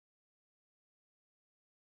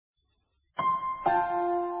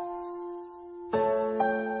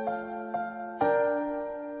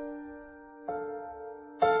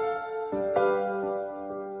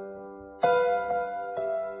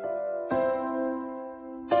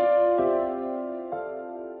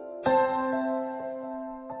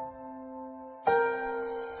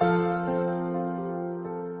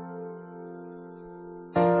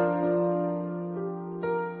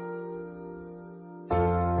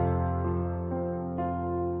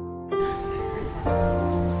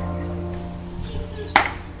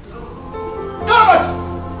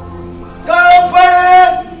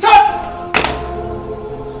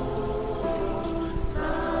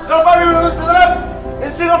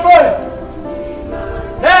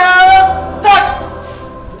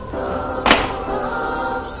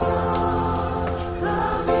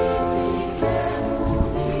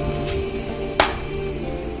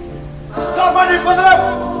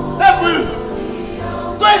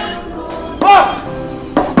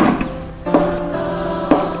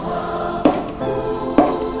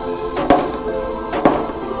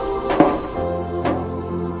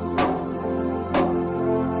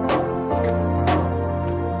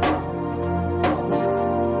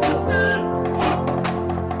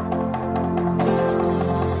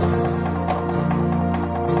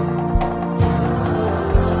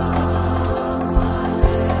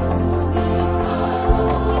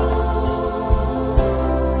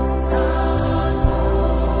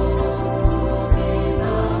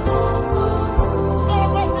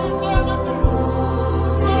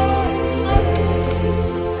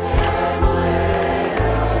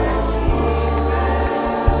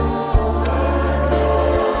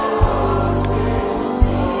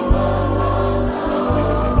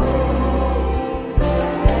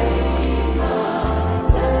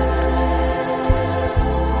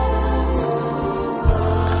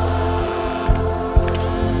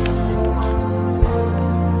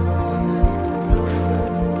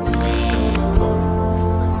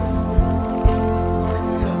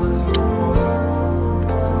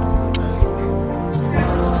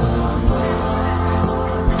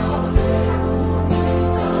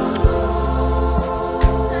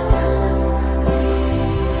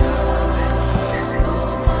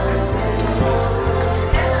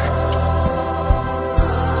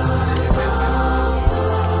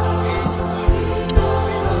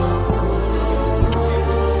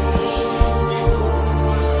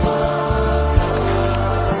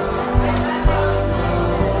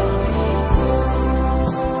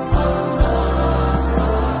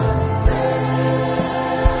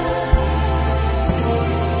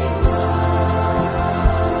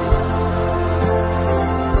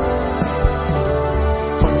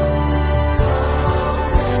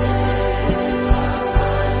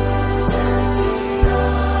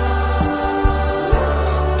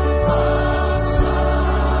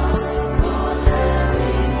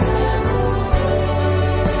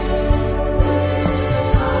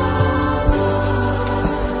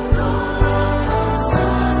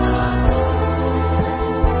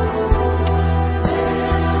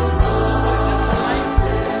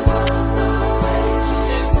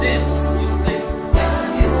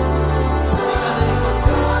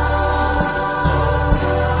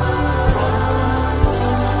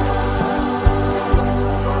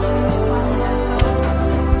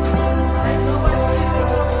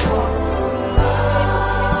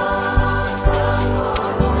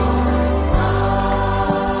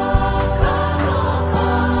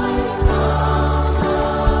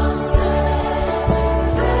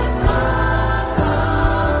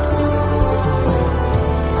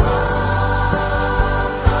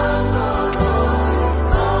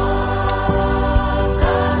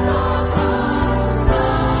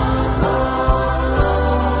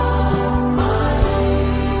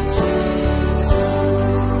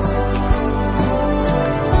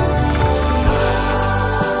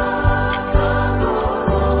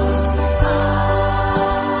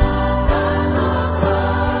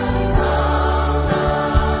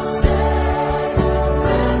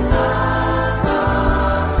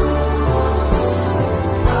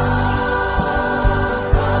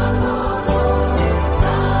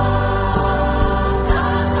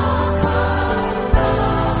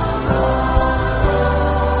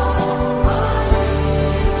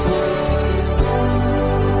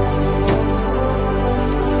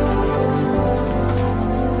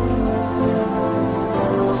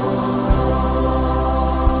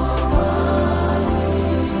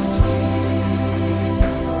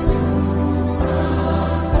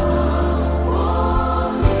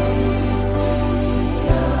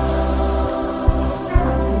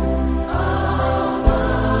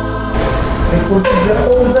They put their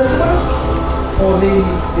own vegetables or they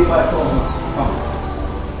buy from farmers?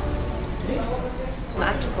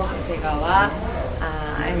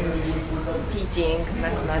 I'm teaching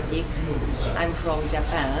mathematics. I'm from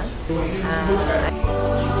Japan.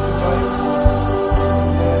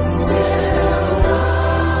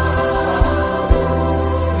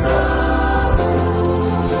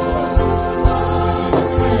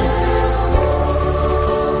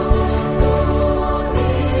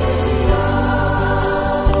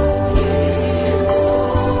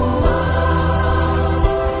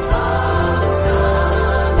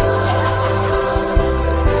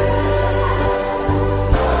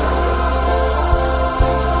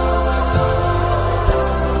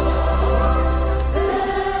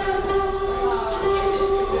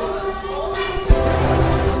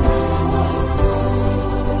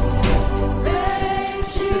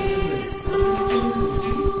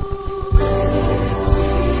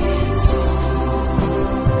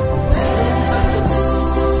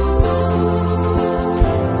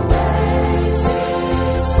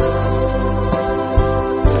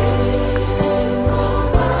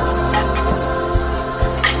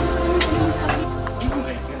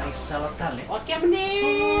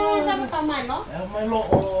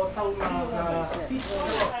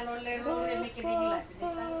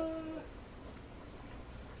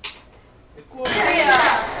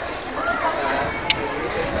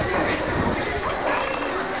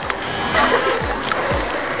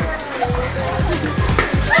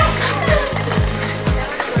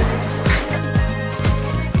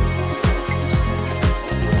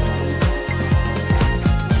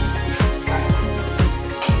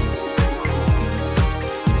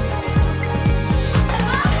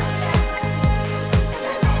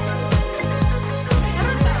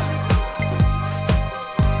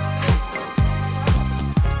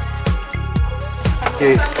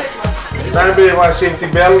 Okay. Tabi wa safety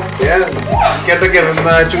belt, ya. Kita kira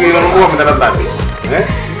na cungi rumah kita nak tabi.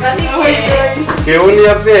 Okay, only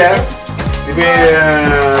up there.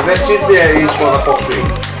 That seat there is for the cockpit.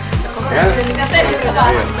 Yeah.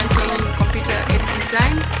 Computer aided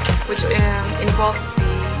design, which involves the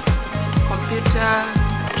computer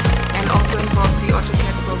and also involves the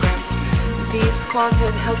AutoCAD program. This course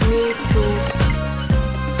has helped me to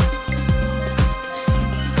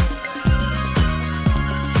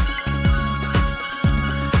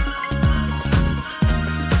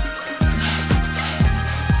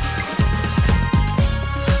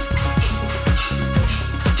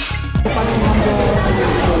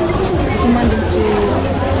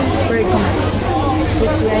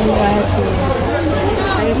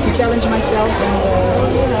challenge myself and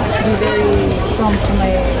be very prompt to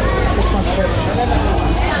my responsibility.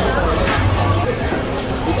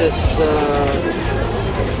 This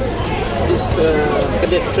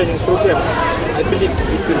cadet training program, I believe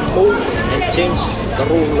it will mold and change the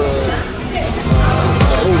role model.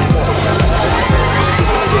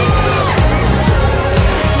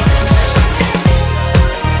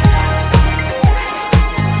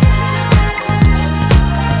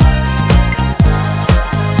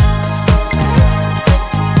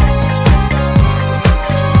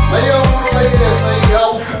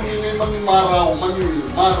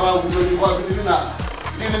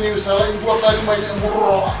 Salah ibu tadi main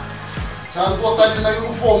murro, sangat tadi main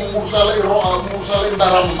ufo mursala iro, mursala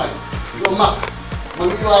indaram main. Yomak,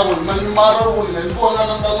 mengilawan, mengimarau, mengitu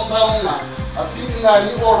anak tanong na. Ati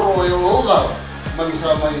ngani oro yo logal,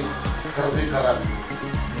 manisa main kerbikaran.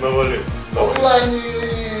 Nawale. Nawala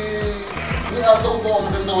ni atau ko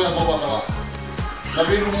ang tento ya baba kala.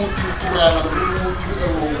 Tapi lumuti kurang, tapi lumuti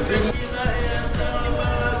ero.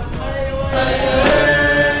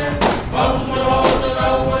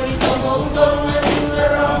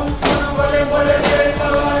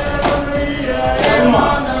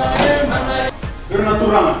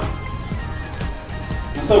 Natural.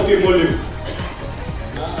 Nasa okay mo lim.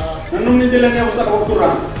 Nanong nila niya sa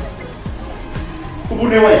kultura.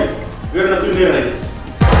 Kubuneway. Pero natural.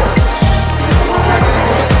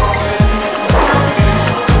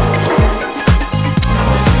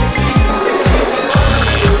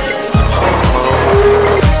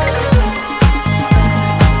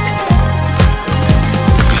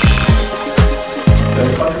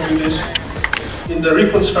 The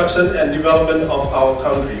reconstruction and development of our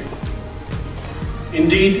country.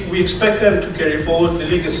 Indeed, we expect them to carry forward the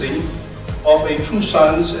legacy of a true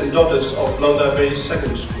sons and daughters of Laucala Bay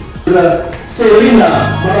Secondary School. Selina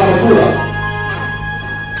Maramapura.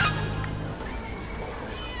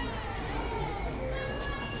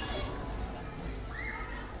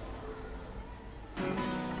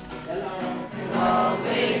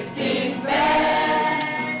 Always give back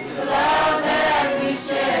to Laucala.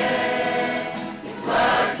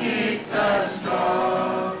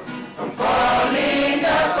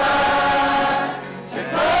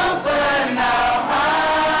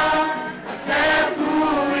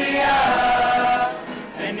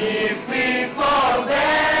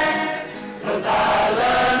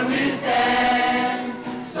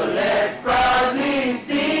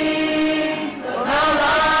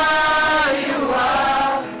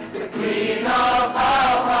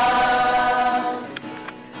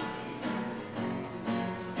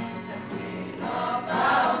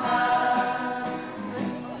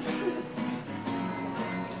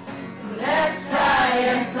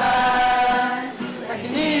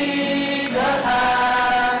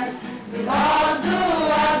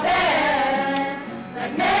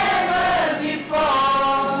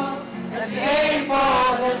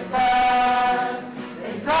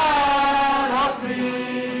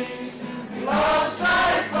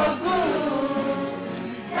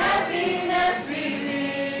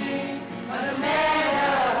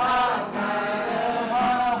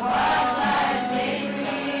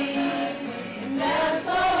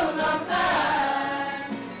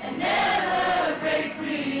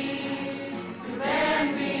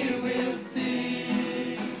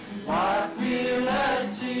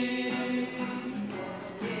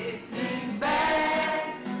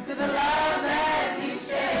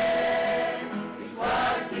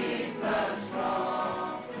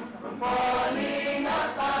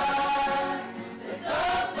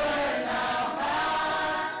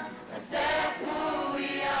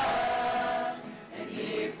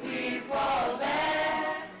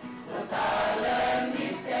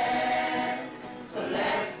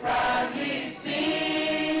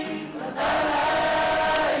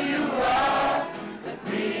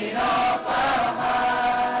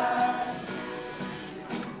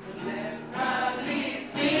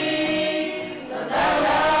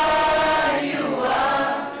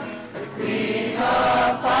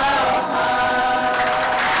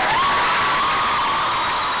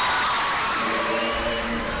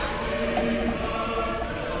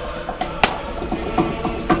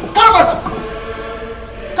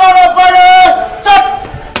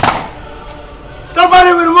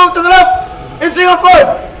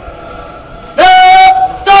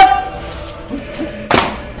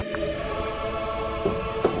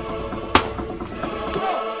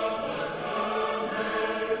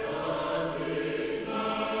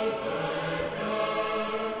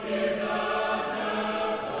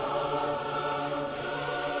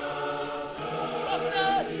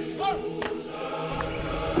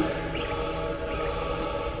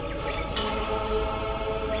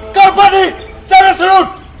 Kalapati, jangan surut!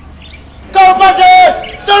 Kalapati,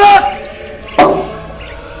 surut!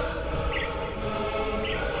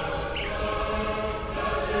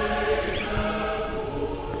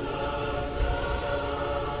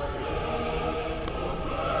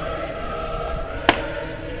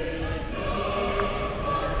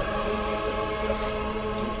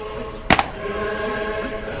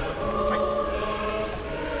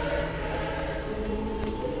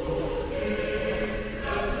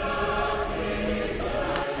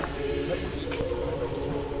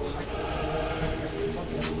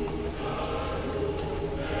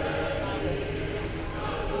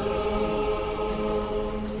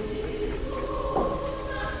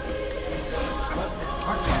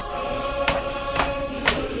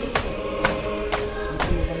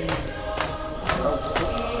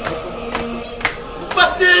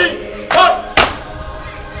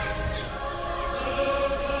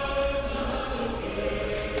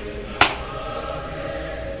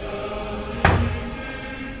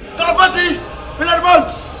 Kalapati, Pilar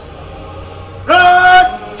Bones! Red,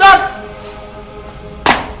 Jack!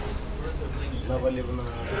 Nabaliw na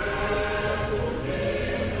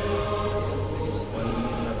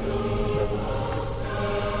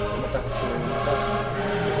mata kasi yung mata.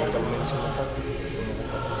 Tumatalmin sa mata.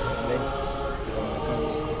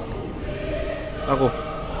 Ako.